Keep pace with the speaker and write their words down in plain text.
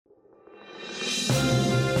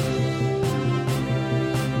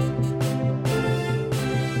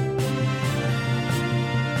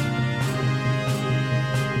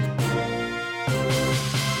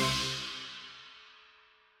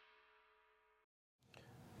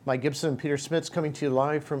Mike Gibson, Peter Smits coming to you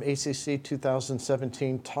live from ACC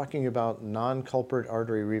 2017, talking about non-culprit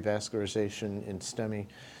artery revascularization in STEMI.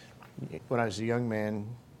 When I was a young man,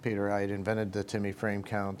 Peter, I had invented the TIMI frame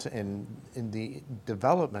count, and in the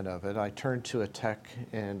development of it, I turned to a tech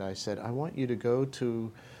and I said, I want you to go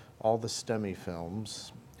to all the STEMI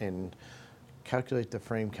films and calculate the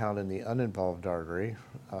frame count in the uninvolved artery,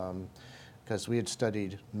 because we had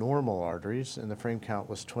studied normal arteries and the frame count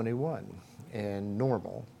was 21 and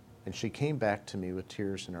normal. And she came back to me with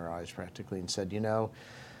tears in her eyes practically and said, you know,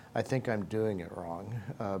 I think I'm doing it wrong,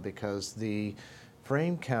 because the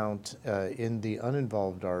frame count in the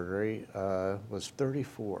uninvolved artery was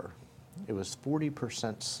 34. It was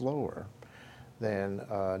 40% slower than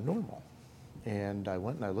normal. And I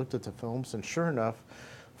went and I looked at the films, and sure enough,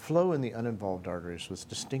 flow in the uninvolved arteries was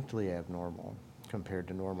distinctly abnormal compared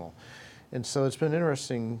to normal. And so it's been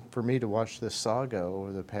interesting for me to watch this saga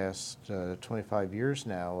over the past 25 years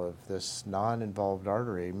now of this non-involved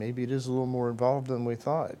artery. Maybe it is a little more involved than we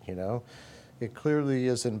thought, you know. It clearly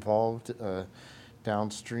is involved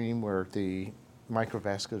downstream where the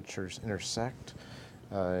microvasculatures intersect.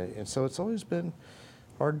 And so it's always been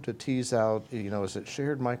hard to tease out, you know, is it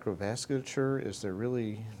shared microvasculature? Is there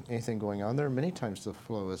really anything going on there? Many times the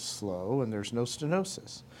flow is slow and there's no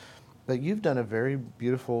stenosis. But you've done a very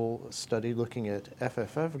beautiful study looking at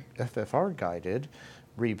FFR-guided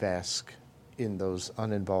revasc in those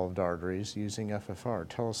uninvolved arteries using FFR.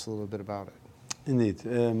 Tell us a little bit about it. Indeed.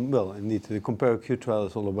 Indeed, the COMPARE-Acute trial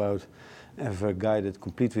is all about FFR-guided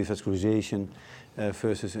complete revascularization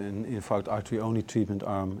versus an infarct artery-only treatment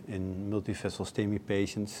arm in multivessel STEMI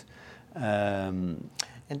patients. And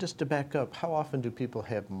just to back up, how often do people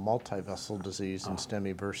have multivessel disease in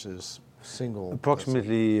STEMI versus single?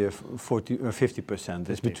 Approximately 40 or 50%.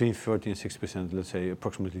 It's between 40 and 60%, let's say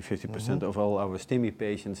approximately 50% of all our STEMI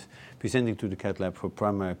patients presenting to the cath lab for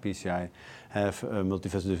primary PCI have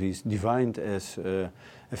multivessel disease defined as a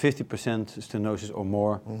 50% stenosis or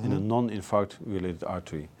more in a non-infarct related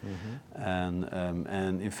artery.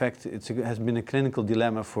 And in fact, it has been a clinical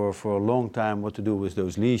dilemma for a long time what to do with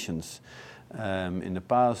those lesions. In the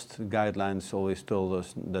past, guidelines always told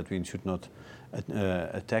us that we should not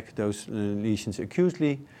attack those lesions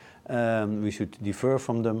acutely. We should defer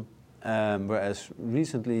from them. Whereas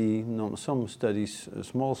recently, some studies,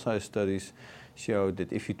 small-size studies, show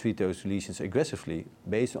that if you treat those lesions aggressively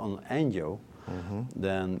based on angio,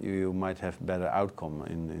 then you might have better outcome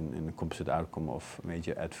in the composite outcome of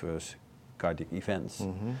major adverse cardiac events.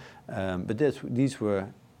 But these were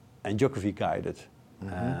angiography guided.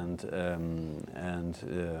 In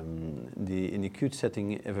the acute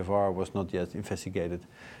setting, FFR was not yet investigated,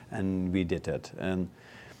 and we did that. And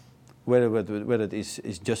whether it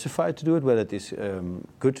is justified to do it, whether it is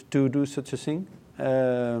good to do such a thing,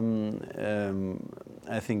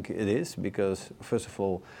 I think it is, because first of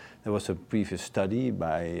all, there was a previous study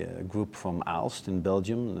by a group from Aalst in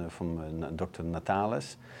Belgium, from Dr.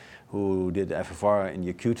 Natales, who did FFR in the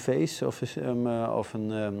acute phase of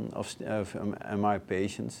MI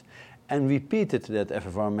patients, and repeated that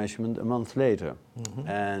FFR measurement a month later.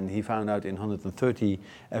 And he found out in 130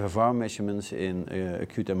 FFR measurements in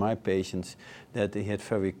acute MI patients that he had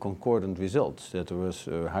very concordant results, that there was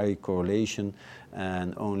a high correlation,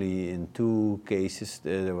 and only in 2 cases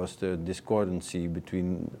there was the discordancy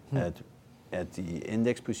between at the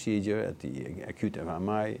index procedure, at the acute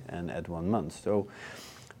MI, and at 1 month.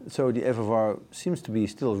 So the FFR seems to be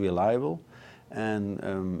still reliable, and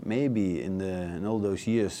maybe in all those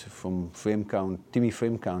years from frame count, TIMI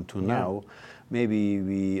frame count to now, maybe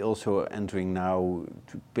we also entering now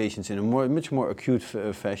to patients in a much more acute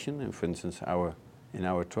fashion. And for instance, in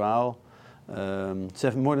our trial,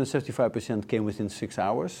 more than 75% came within 6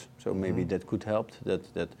 hours. So maybe that could help. That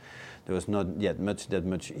there was not yet that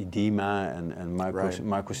much edema and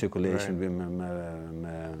microcirculation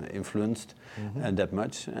influenced that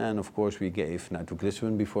much. And of course, we gave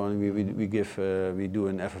nitroglycerin before, and we do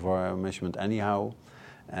an FFR measurement anyhow.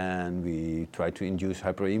 And we try to induce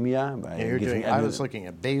hyperemia by giving. I was looking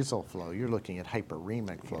at basal flow. You're looking at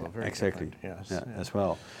hyperemic flow. Very exactly. Yes. As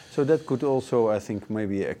well. So that could also, I think,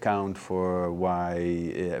 maybe account for why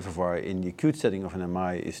FFR in the acute setting of an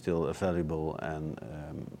MI is still a valuable and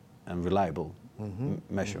reliable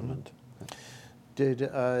measurement.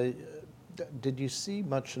 Did you see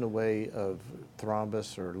much in the way of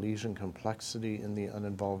thrombus or lesion complexity in the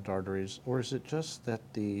uninvolved arteries, or is it just that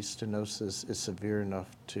the stenosis is severe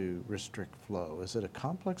enough to restrict flow? Is it a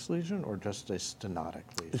complex lesion or just a stenotic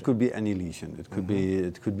lesion? It could be any lesion. It could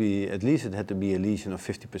be at least it had to be a lesion of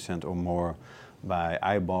 50% or more by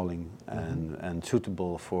eyeballing and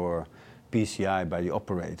suitable for PCI by the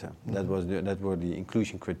operator. That were the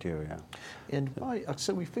inclusion criteria. And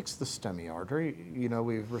so we fixed the STEMI artery. You know,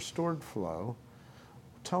 we've restored flow.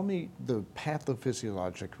 Tell me the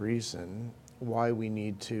pathophysiologic reason why we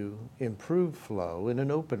need to improve flow in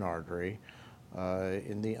an open artery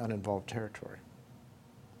in the uninvolved territory.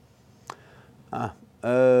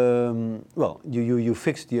 Well, you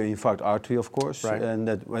fixed the infarct artery, of course, right. And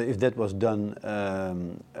that if that was done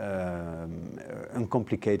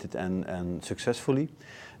uncomplicated and successfully,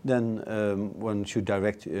 then one should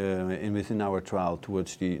direct within our trial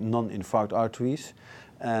towards the non-infarct arteries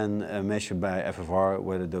and measure by FFR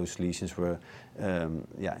whether those lesions were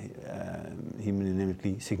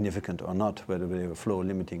hemodynamically significant or not, whether they were flow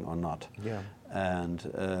limiting or not. Yeah.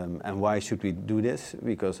 And why should we do this?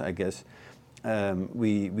 Because I guess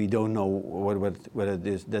we don't know whether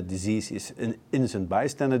that disease is an innocent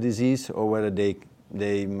bystander disease or whether they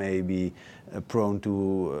may be prone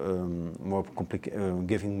to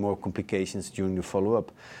giving more complications during the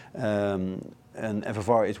follow-up. And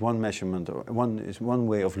FFR is one measurement, or one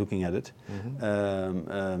way of looking at it,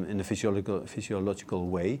 in a physiological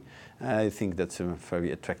way. I think that's a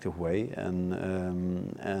very attractive way, and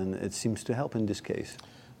it seems to help in this case.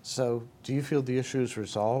 So, do you feel the issue is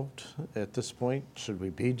resolved at this point? Should we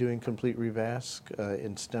be doing complete revasc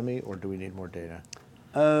in STEMI, or do we need more data?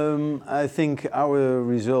 I think our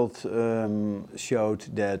result showed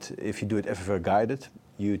that if you do it FFR guided,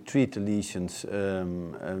 you treat the lesions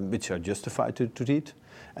which are justified to treat,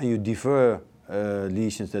 and you defer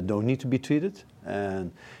lesions that don't need to be treated.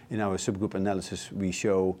 And in our subgroup analysis, we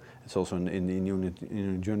show, it's also in the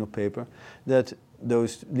journal paper, that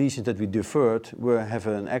those lesions that we deferred have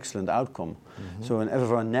an excellent outcome. So an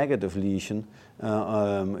FFR negative lesion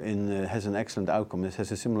has an excellent outcome. It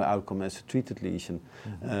has a similar outcome as a treated lesion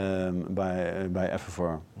by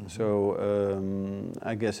FFR. So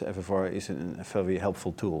I guess FFR is a very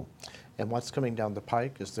helpful tool. And what's coming down the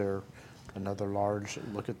pike? Is there another large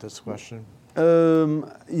look at this question?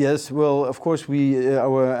 Yes, well, of course,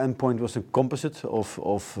 our endpoint was a composite of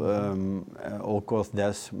all-cause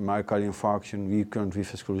deaths, myocardial infarction, recurrent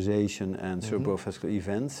revascularization, and cerebrovascular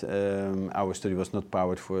events. Our study was not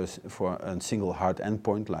powered for a single hard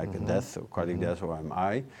endpoint like a death or cardiac death or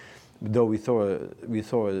MI. Though we saw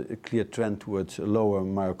a clear trend towards a lower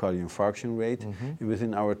myocardial infarction rate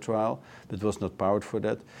within our trial, but was not powered for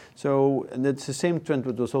that. So, and that's the same trend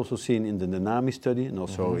that was also seen in the DYNAMI study, and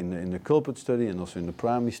also in the CULPIT study, and also in the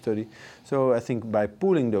PRAMI study. So I think by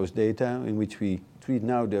pooling those data, in which we treat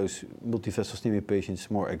now those multivessel STEMI patients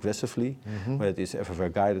more aggressively, whether it is FFR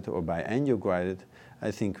guided or by angio guided, I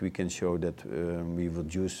think we can show that we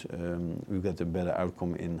get a better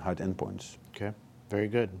outcome in hard endpoints. Okay, very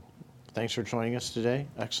good. Thanks for joining us today.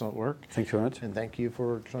 Excellent work. Thanks very much. And thank you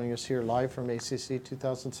for joining us here live from ACC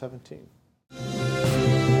 2017.